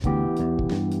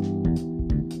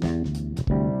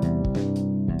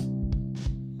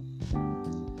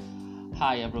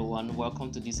Hi everyone, welcome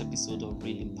to this episode of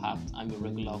Real Impact. I'm your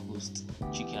regular host,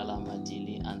 Chikiala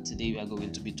Madili, and today we are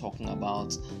going to be talking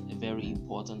about a very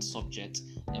important subject,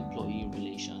 employee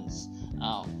relations.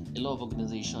 Now, a lot of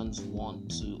organizations want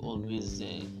to always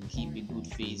keep a good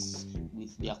face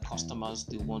with their customers.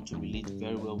 They want to relate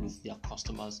very well with their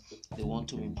customers. They want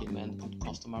to implement good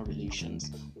customer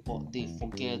relations, but they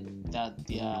forget that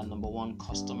their number one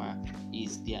customer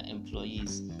is their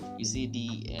employees. You see,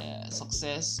 the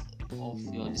success of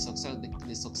your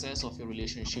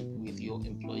relationship with your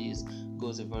employees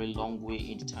goes a very long way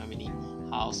in determining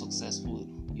how successful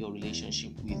your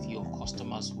relationship with your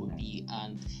customers will be.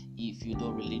 And if you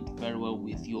don't relate very well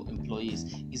with your employees,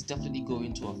 it's definitely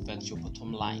going to affect your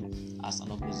bottom line as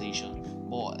an organization.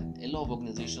 But a lot of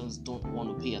organizations don't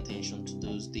want to pay attention to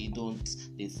those. They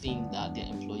think that their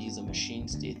employees are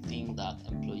machines. They think that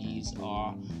employees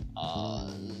are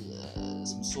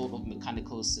some sort of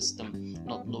mechanical system,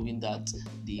 not knowing that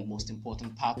the most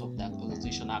important part of that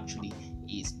organization actually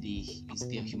is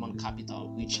their human capital,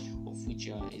 which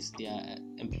is their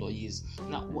employees.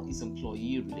 Now, what is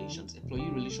employee relations?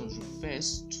 Employee relations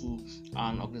refers to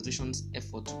an organization's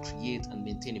effort to create and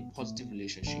maintain a positive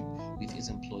relationship with its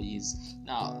employees.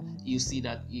 Now, you see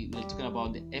that we're talking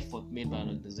about the effort made by an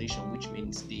organization, which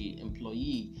means the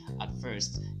employee at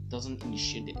first doesn't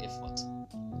initiate the effort.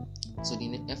 So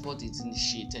the effort is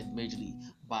initiated majorly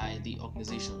by the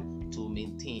organization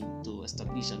to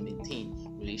establish and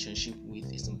maintain relationship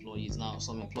with its employees. Now,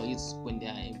 some employees,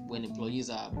 when employees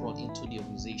are brought into the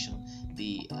organization,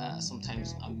 they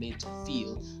sometimes are made to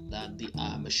feel that they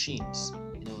are machines.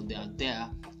 They are there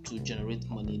to generate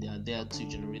money. They are there to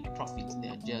generate profit. They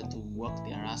are there to work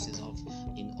their asses off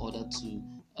in order to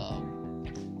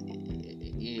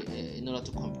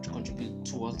contribute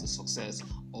towards the success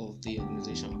of the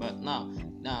organization. But now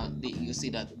you see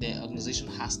that the organization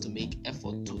has to make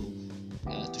effort to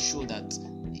show that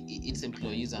its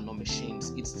employees are not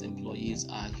machines. Its employees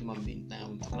are human beings. Now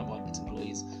I'm talking about its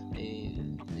employees.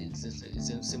 It's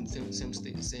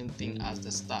the same thing as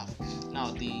the staff.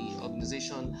 Now the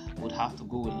organization would have to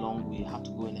go a long way, have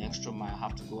to go an extra mile,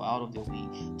 have to go out of their way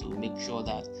to make sure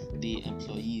that the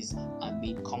employees are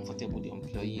made comfortable, the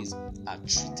employees are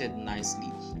treated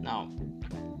nicely. Now,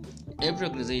 every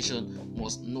organization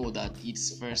must know that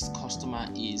its first customer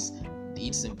is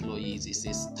its employees, is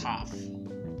its staff.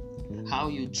 How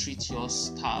you treat your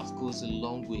staff goes a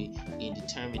long way in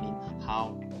determining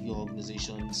how your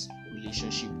organization's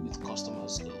relationship with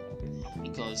customers go.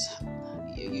 Because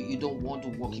you don't want to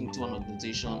walk into an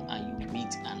organization and you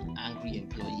meet an angry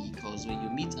employee, because when you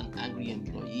meet an angry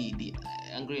employee, the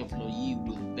angry employee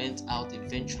will vent out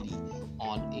eventually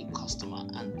on a customer,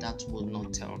 and that will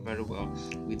not tell very well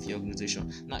with the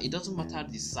organization. Now, it doesn't matter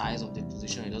the size of the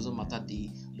organization, it doesn't matter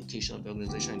the location of the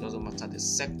organization, it doesn't matter the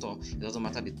sector, it doesn't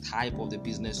matter the type of the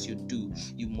business you do.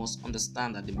 You must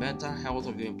understand that the mental health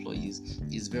of your employees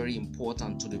is very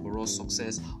important to the overall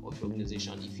success of your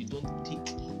organization. If you don't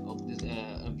take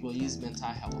employees' mental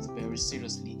health very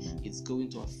seriously, it's going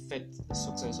to affect the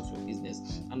success of your business.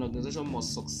 An organization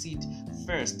must succeed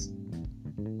first.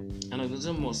 An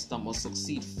organization must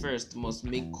succeed first must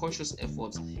make conscious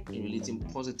efforts in relating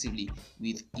positively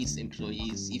with its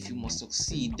employees. If you must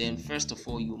succeed, then first of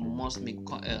all you must make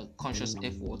conscious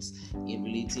efforts in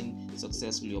relating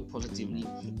successfully or positively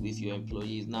with your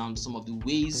employees. Now, some of the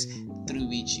ways through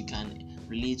which you can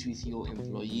relate with your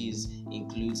employees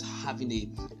includes having a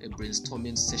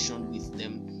brainstorming session with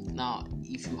them. Now,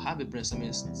 if you have a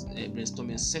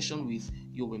brainstorming session with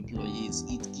your employees,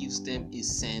 it gives them a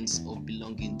sense of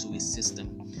belonging to a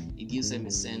system. It gives them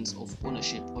a sense of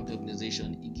ownership of the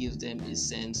organization. It gives them a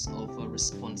sense of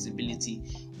responsibility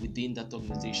within that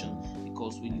organization,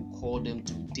 because when you call them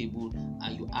to the table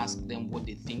and you ask them what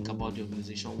they think about the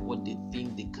organization, what they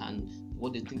think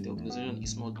the organization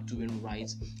is not doing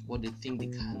right, what they think they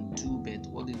can do better,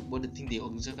 what they think the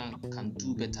organization can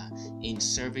do better in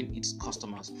serving its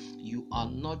customers. You are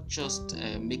not just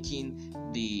making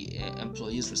the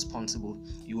employees responsible,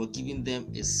 you are giving them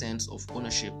a sense of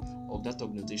ownership of that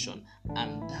organization,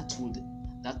 and that would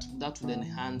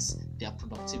enhance their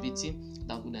productivity,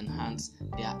 that would enhance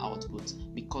their output,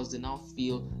 because they now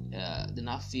feel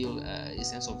a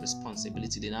sense of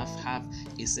responsibility. They now have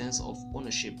a sense of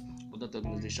ownership of that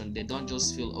organization. They don't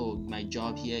just feel, oh, my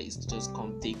job here is to just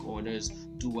come take orders,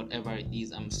 do whatever it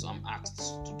is I'm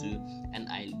asked to do, and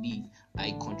I leave.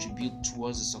 I contribute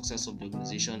towards the success of the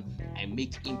organization. I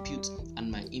make input,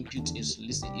 and my input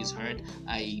is heard.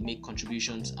 I make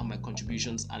contributions, and my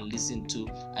contributions are listened to.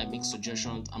 I make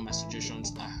suggestions, and my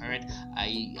suggestions are heard.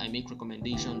 I make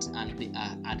recommendations, and they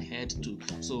are adhered to.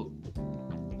 So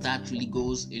that really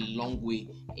goes a long way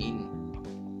in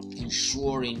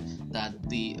ensuring that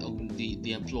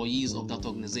the employees of that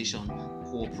organization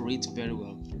cooperate very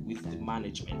well with the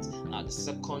management. Now, the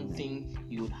second thing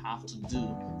you would have to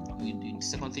do,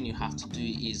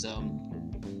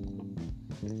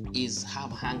 is have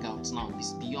hangouts. Now,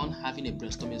 it's beyond having a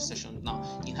brainstorming session.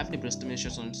 Now, in having a brainstorming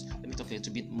sessions, let me talk a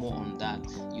little bit more on that.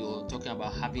 You're talking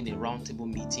about having a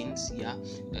roundtable meetings,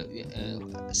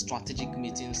 strategic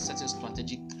meetings, certain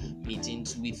strategic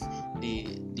meetings with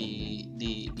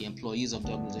the employees of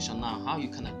the organization. Now, how you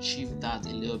can achieve that a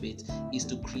little bit is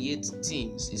to create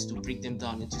teams, is to break them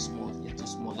down into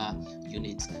smaller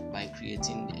units by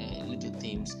creating little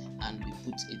teams, and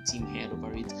we put a team head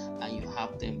over it, and you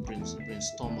have them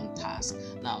brainstorm on tasks.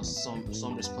 Now,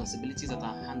 some responsibilities that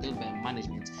are handled by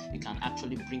management, you can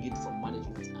actually bring it from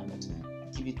management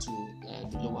and give it to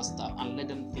the lower staff and let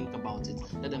them think about it,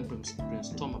 let them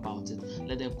brainstorm about it,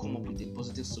 let them come up with a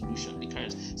positive solution.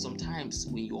 Because sometimes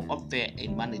when you're up there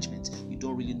in management, you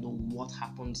don't really know what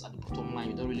happens at the bottom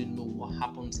line, you don't really know what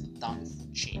happens down the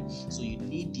food chain. So you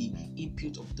need the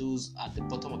input of those at the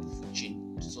bottom of the food chain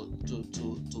so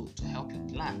to help you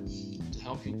plan.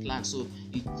 So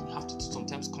you have to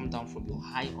sometimes come down from your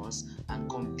high horse and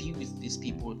compete with these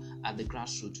people at the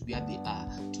grassroots where they are,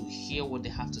 to hear what they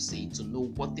have to say, to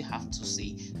know what they have to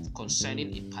say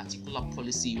concerning a particular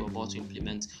policy you're about to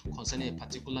implement, concerning a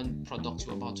particular product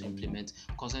you're about to implement,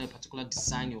 concerning a particular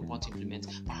design you're about to implement.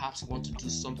 Perhaps you want to do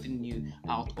something new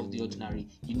out of the ordinary.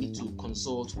 You need to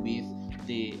consult with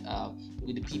the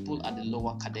people at the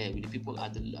lower cadre, with the people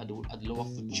at the lower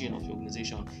food chain of your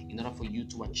organization, in order for you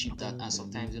to achieve that. And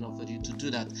sometimes, for you to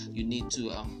do that, you need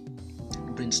to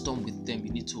brainstorm with them.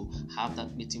 You need to have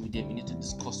that meeting with them. You need to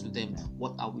discuss with them,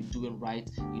 what are we doing right?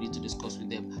 You need to discuss with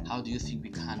them, how do you think we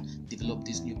can develop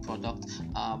this new product?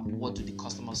 What do the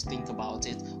customers think about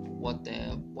it? What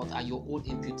are your own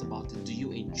inputs about it? Do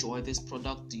you enjoy this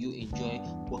product? Do you enjoy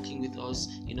working with us?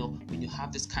 When you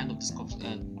have this kind of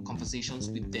conversations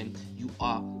with them, you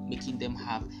are making them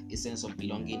have a sense of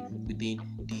belonging within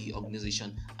the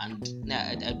organization. And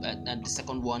the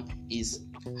second one is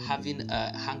having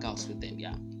hangouts with them.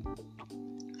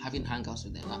 Having hangouts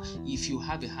with them. Now, if you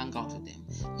have a hangout with them,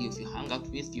 if you hang out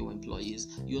with your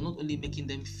employees, you're not only making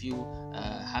them feel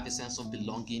have a sense of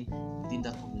belonging within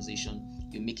that organization,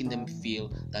 you're making them feel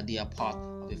that they are part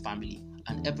of a family,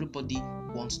 and everybody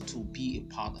wants to be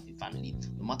a part of a family.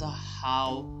 No matter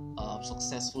how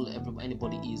successful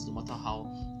anybody is, no matter how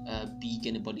big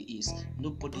anybody is,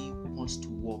 nobody wants to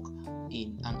work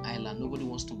in an island. Nobody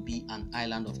wants to be an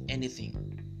island of anything.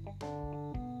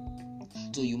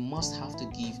 So you must have to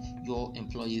give your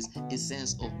employees a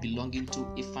sense of belonging to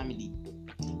a family.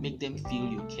 Make them feel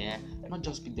you care. Not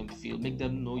just make them feel, make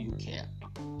them know you care.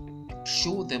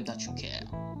 Show them that you care.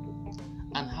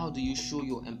 And how do you show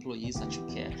your employees that you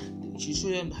care? You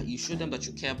show them that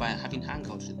you care by having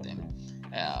hangouts with them.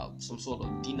 Some sort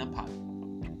of dinner party.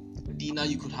 Dinner,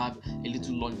 you could have a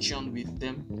little luncheon with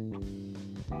them.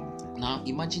 Now,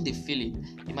 imagine the feeling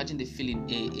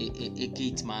a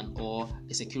gate man or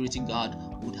a security guard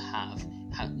would have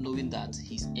knowing that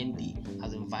his MD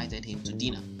has invited him to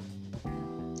dinner.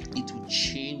 It will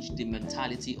change the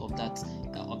mentality of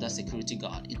that security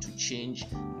guard. It will change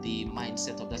the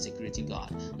mindset of that security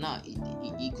guard. Now,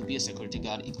 it could be a security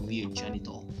guard, it could be a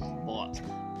janitor, but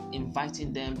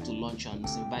inviting them to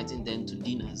luncheons, inviting them to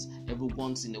dinners every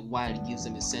once in a while gives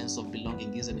them a sense of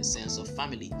belonging, gives them a sense of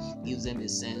family, gives them a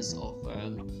sense of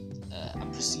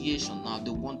appreciation. Now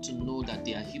they want to know that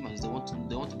they are humans. They want to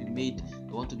be made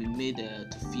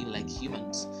to feel like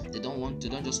humans. They don't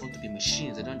just want to be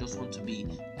machines. They don't just want to be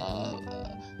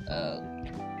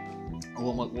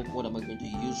what am I going to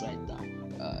use right now?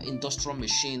 Industrial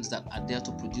machines that are there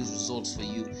to produce results for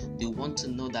you. They want to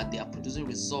know that they are producing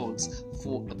results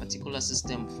for a particular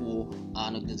system, for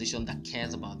an organization that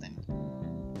cares about them.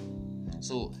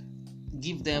 So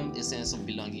give them a sense of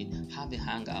belonging. Have a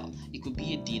hangout. It could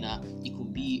be a dinner, it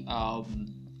could be a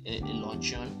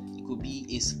luncheon, it could be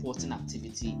a sporting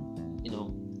activity.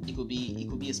 It could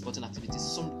be a sporting activity,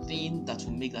 something that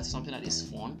will make that something that is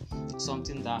fun,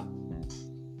 something that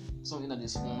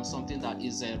is fun, something that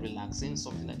is relaxing,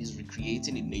 something that is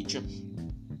recreating in nature,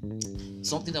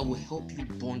 something that will help you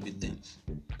bond with them.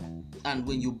 And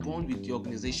when you bond with your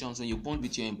organizations, when you bond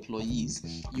with your employees,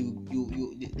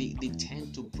 they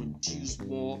tend to produce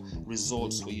more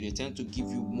results for you. They tend to give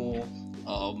you more,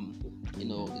 they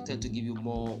tend to give you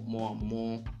more. What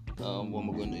am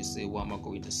I going to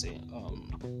say?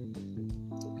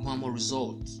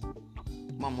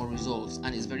 More results.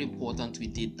 And it's very important we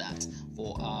did that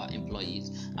for our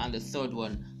employees. And the third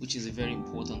one, which is a very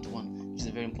important one, which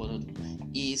is very important,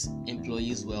 is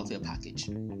employees' welfare package,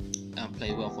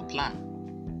 employee welfare plan.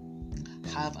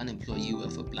 Have an employee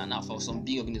welfare plan. Now, for some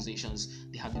big organizations,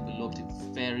 they have developed a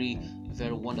very,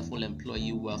 very wonderful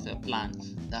employee welfare plan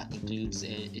that includes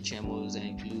HMOs, that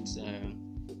includes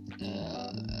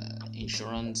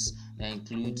insurance, that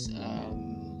includes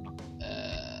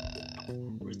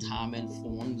retirement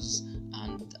funds,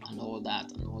 and all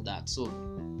that. So,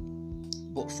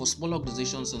 but for small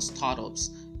organizations and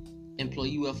startups,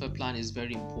 employee welfare plan is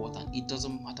very important. It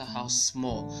doesn't matter how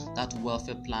small that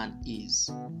welfare plan is.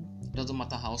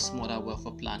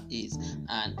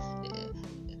 And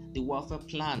the welfare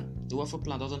plan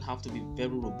doesn't have to be very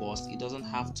robust. It doesn't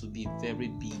have to be very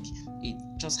big. It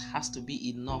just has to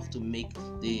be enough to make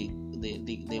the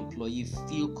employee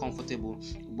feel comfortable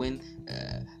when,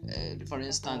 for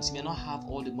instance, you may not have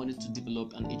all the money to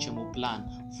develop an HMO plan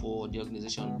for the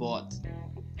organization, but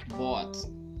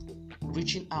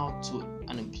reaching out to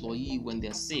an employee when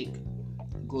they're sick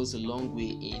goes a long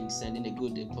way in sending a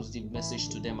good, positive message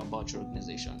to them about your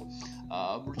organization.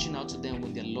 Reaching out to them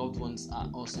when their loved ones are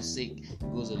also sick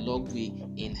goes a long way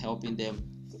in helping them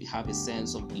have a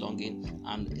sense of belonging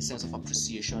and a sense of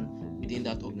appreciation within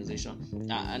that organization.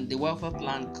 And the welfare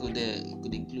plan could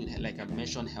include, like I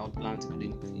mentioned, health plans. It could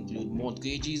include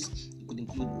mortgages. It could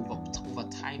include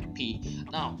overtime pay.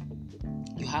 Now,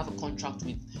 you have a contract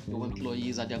with your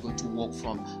employees that they're going to work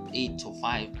from 8 to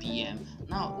 5 p.m.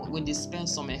 Now, when they spend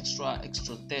some extra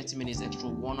 30 minutes, extra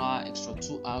 1 hour, extra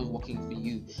 2 hours working for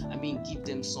you, give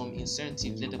them some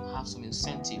incentive. Let them have some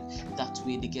incentive. That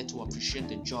way, they get to appreciate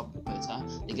the job better.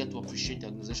 They get to appreciate the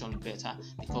organization better,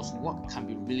 because work can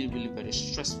be really, really very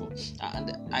stressful.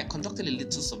 And I conducted a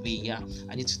little survey here.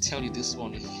 I need to tell you this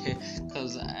one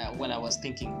because when I was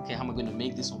thinking, okay, how am I going to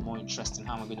make this one more interesting?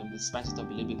 How am I going to spice it up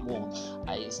a little bit more?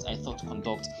 I thought to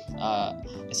conduct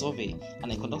a survey,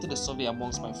 and I conducted a survey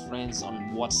amongst my friends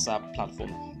on WhatsApp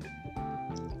platform,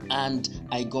 and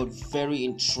I got very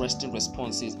interesting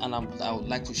responses, and I would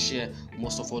like to share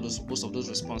most of those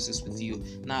responses with you.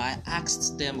 Now, I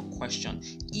asked them a question.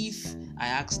 If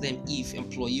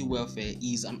employee welfare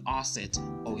is an asset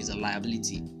or is a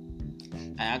liability.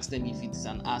 I asked them if it's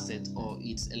an asset or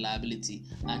it's a liability,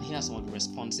 and here are some of the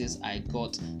responses I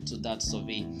got to that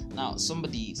survey. Now,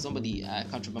 somebody, I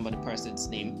can't remember the person's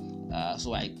name,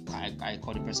 so I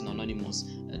called the person anonymous.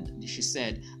 She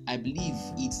said, "I believe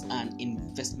it's an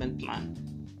investment plan.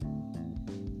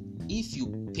 If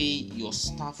you pay your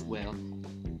staff well,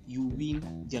 you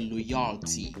win their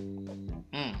loyalty."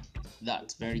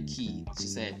 That's very key. She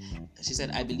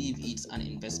said, "I believe it's an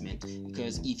investment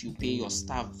because if you pay your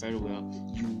staff very well,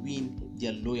 you win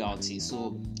their loyalty."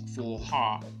 So for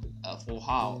her,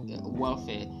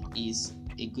 welfare is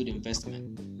a good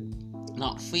investment.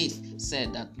 Now, Faith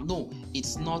said that no,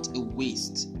 it's not a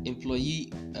waste.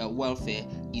 Employee welfare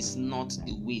is not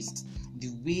a waste. The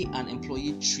way an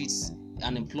employer treats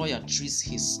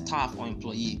his staff or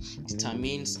employee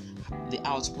determines the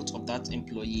output of that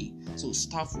employee. So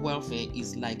staff welfare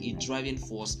is like a driving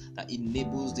force that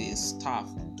enables the staff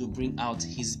to bring out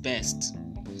his best.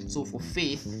 So for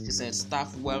Faith, she said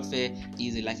staff welfare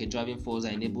is like a driving force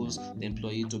that enables the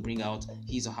employee to bring out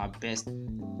his or her best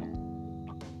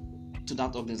to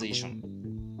that organization.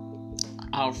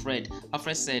 Alfred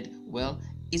said, well,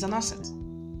 it's an asset.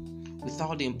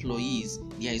 Without the employees,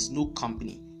 there is no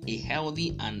company. A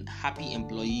healthy and happy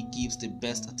employee gives the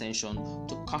best attention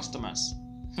to customers.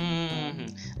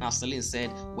 Now, Celine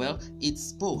said, well,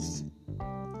 it's both.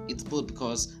 It's both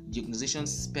because the organization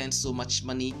spends so much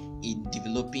money in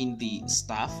developing the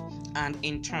staff, and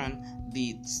in turn,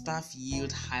 the staff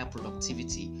yield high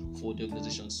productivity for the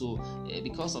organization. So,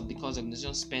 because the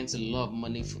organization spends a lot of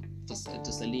money to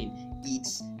Celine,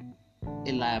 it's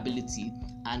a liability,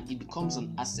 and it becomes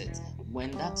an asset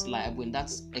when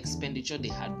that expenditure they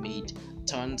had made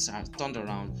turned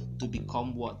around to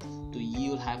become what? To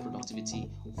yield high productivity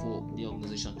for the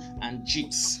organization. And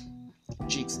Jigs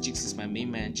is my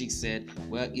main man. Jigs said,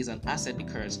 well, it's an asset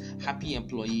because happy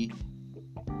employee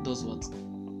does what?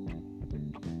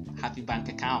 Happy bank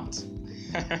account.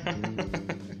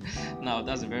 Now,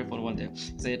 that's a very fun one there.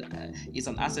 He said it's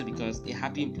an asset because a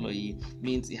happy employee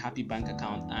means a happy bank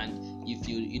account, and if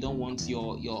you don't want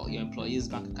your employee's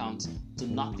bank account to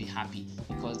not be happy,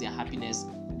 because their happy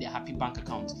bank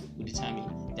account will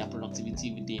determine their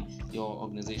productivity within your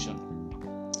organization.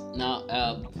 Now,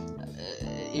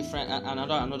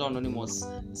 another anonymous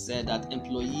said that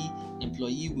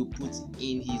employee will put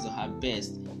in his or her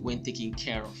best when taken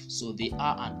care of, so they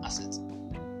are an asset.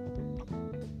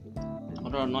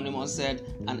 Another anonymous said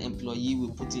an employee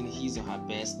will put in his or her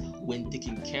best when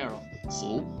taken care of,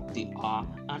 so they are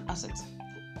an asset.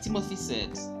 Timothy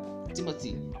says,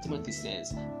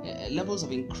 levels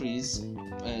of increase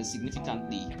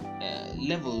significantly.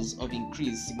 Levels.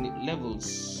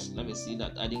 Let me see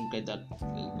that I didn't get that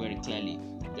very clearly.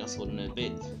 Just hold on a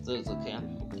bit. So it's okay.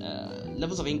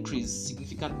 Levels of increase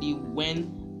significantly when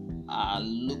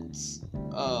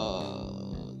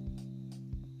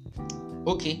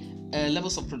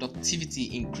levels of productivity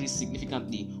increase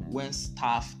significantly when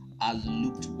staff are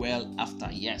looked well after.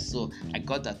 Yes, so I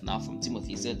got that now from Timothy.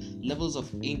 He said levels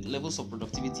of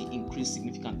productivity increase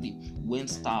significantly when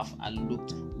staff are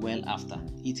looked well after.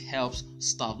 It helps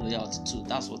staff loyalty too.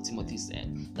 That's what Timothy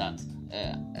said. That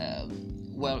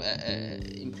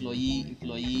employee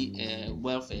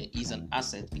welfare is an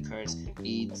asset because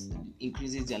it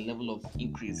increases their level of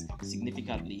increase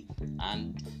significantly,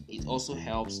 and it also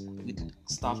helps with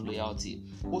staff loyalty.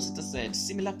 Osita said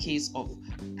similar case of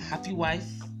happy wife,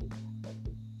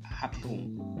 happy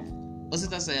home.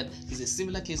 Osita said it's a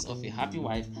similar case of a happy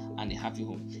wife and a happy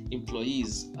home.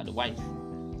 Employees are the wife,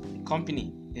 the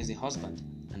company is the husband,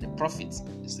 and the profit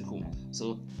is the home.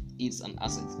 So it's an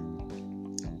asset.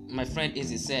 My friend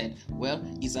Izzy said, well,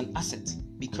 it's an asset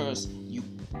because you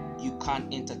can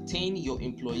entertain your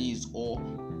employees, or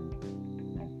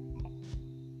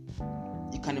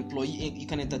you can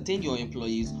entertain your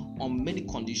employees on many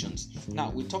conditions. Now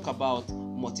we talk about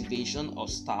motivation of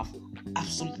staff,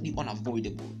 absolutely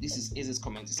unavoidable. This is Izzy's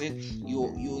comment. He said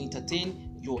you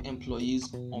entertain your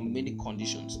employees on many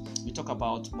conditions. We talk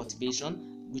about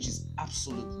motivation, which is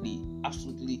absolutely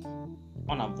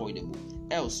unavoidable.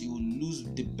 Else you will lose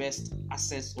the best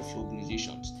assets of your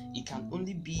organizations. It can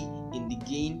only be in the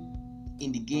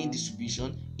gain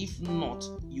distribution. If not,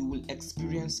 you will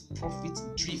experience profit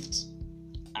drift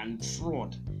and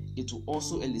fraud. It will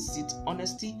also elicit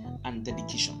honesty and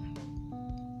dedication.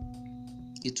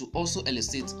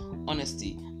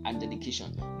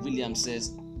 Williams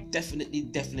says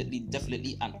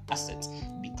definitely an asset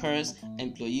because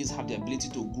employees have the ability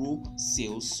to grow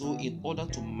sales. So in order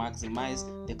to maximize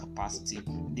their capacity,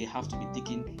 they have to be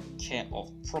taken care of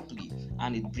properly,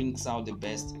 and it brings out the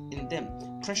best in them.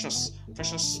 Precious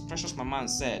Maman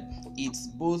said it's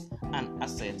both an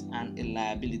asset and a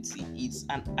liability. It's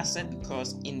an asset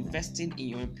because investing in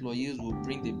your employees will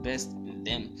bring the best in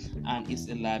them, and it's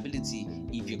a liability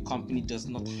if your company does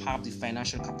not have the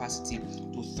financial capacity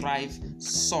to thrive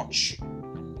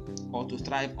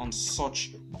on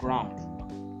such ground.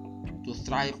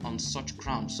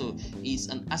 So it's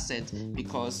an asset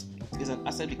because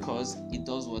it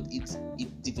does what? It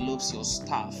develops your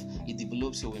staff, it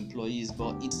develops your employees,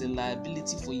 but it's a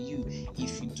liability for you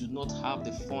if you do not have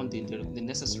the funding, the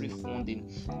necessary funding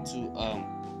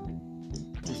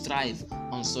to thrive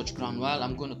on such ground. Well,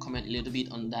 I'm going to comment a little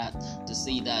bit on that to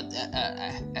say that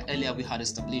earlier we had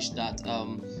established that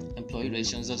employee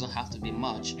relations doesn't have to be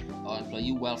much, or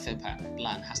employee welfare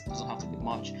plan doesn't have to be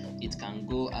much. It can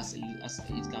go to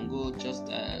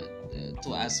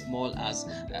as small as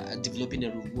developing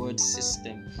a reward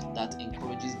system that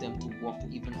encourages them to work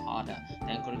even harder, that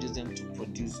encourages them to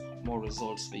produce more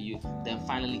results for you. Then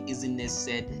finally, Izinez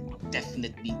said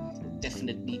definitely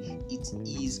it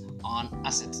is an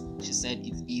asset. She said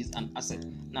it is an asset.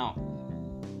 Now,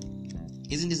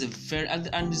 isn't this a very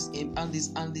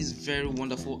these very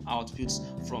wonderful outputs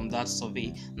from that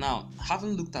survey? Now,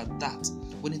 having looked at that,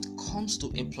 when it comes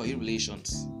to employee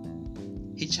relations,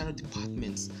 HR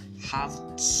departments have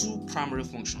two primary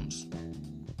functions.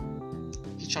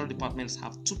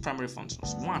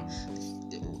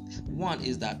 One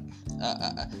is that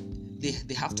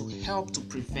they have to help to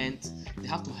prevent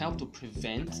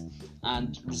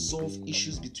and resolve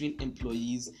issues between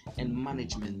employees and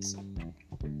management.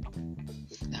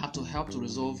 They have to help to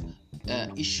resolve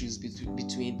issues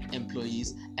between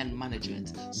employees and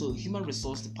management. So human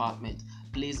resource department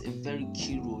plays a very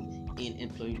key role in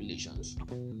employee relations.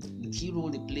 The key role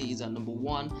they play is that number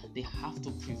one, they have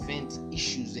to prevent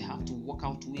issues. They have to work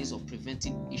out ways of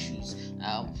preventing issues.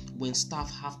 When staff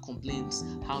have complaints,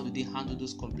 how do they handle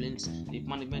those complaints? If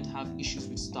management have issues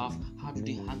with staff, how do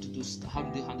they handle those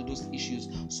issues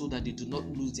so that they do not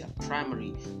lose their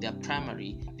primary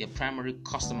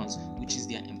customers, which is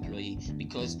their employee?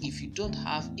 Because if you don't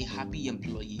have a happy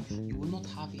employee, you will not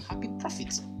have a happy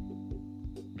profit.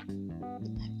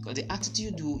 Because the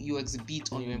attitude you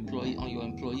exhibit on your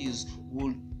employees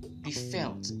will be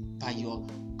felt by your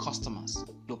customers,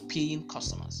 your paying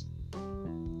customers.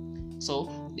 So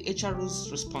the HRO's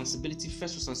first responsibility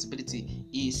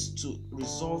is to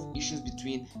resolve issues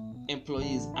between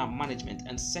employees and management,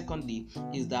 and secondly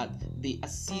is that they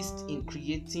assist in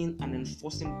creating and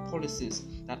enforcing policies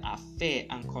that are fair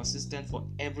and consistent for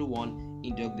everyone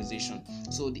in the organization.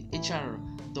 So the HR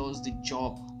does the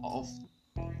job of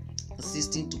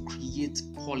assisting to create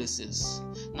policies.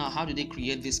 Now, how do they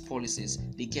create these policies?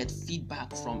 They get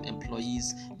feedback from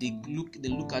employees. They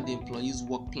look at the employees'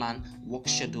 work plan, work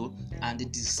schedule, and they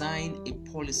design a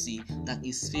policy that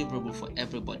is favorable for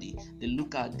everybody. They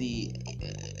look at the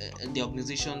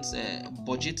organization's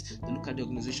budget. They look at the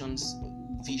organization's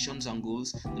visions and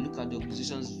goals. They look at the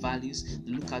organization's values.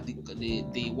 They look at the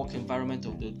work environment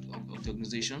of the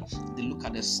organization. They look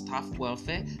at the staff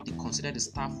welfare. They consider the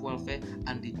staff welfare,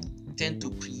 and they tend to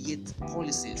create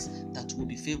policies that will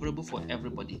be favorable for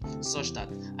everybody, such that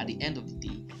at the end of the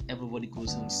day, everybody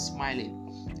goes home smiling.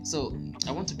 So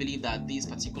I want to believe that this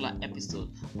particular episode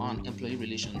on employee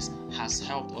relations has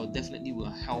helped, or definitely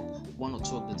will help, one or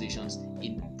two organizations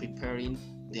in preparing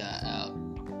their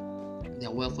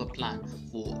welfare plan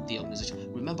for the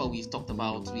organization. Remember, we've talked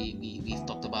about three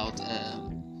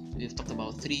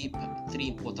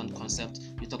important concepts.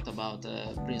 We talked about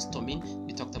brainstorming.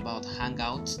 We talked about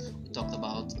hangouts. We talked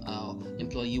about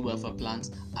employee welfare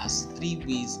plans as three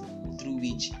ways through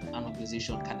which an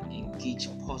organization can engage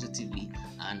positively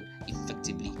and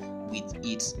effectively with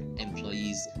its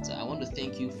employees. So I want to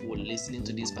thank you for listening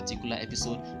to this particular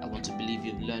episode. I want to believe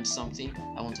you've learned something.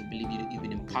 I want to believe you've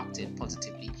been impacted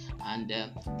positively. And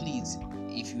please,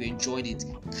 if you enjoyed it,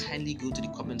 kindly go to the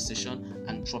comment section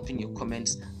and drop in your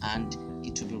comments, and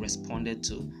it will be responded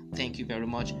to. Thank you very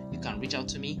much. You can reach out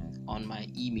to me on my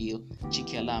email,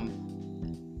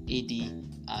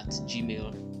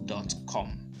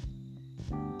 chikelam@gmail.com.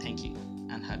 Thank you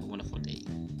and have a wonderful day.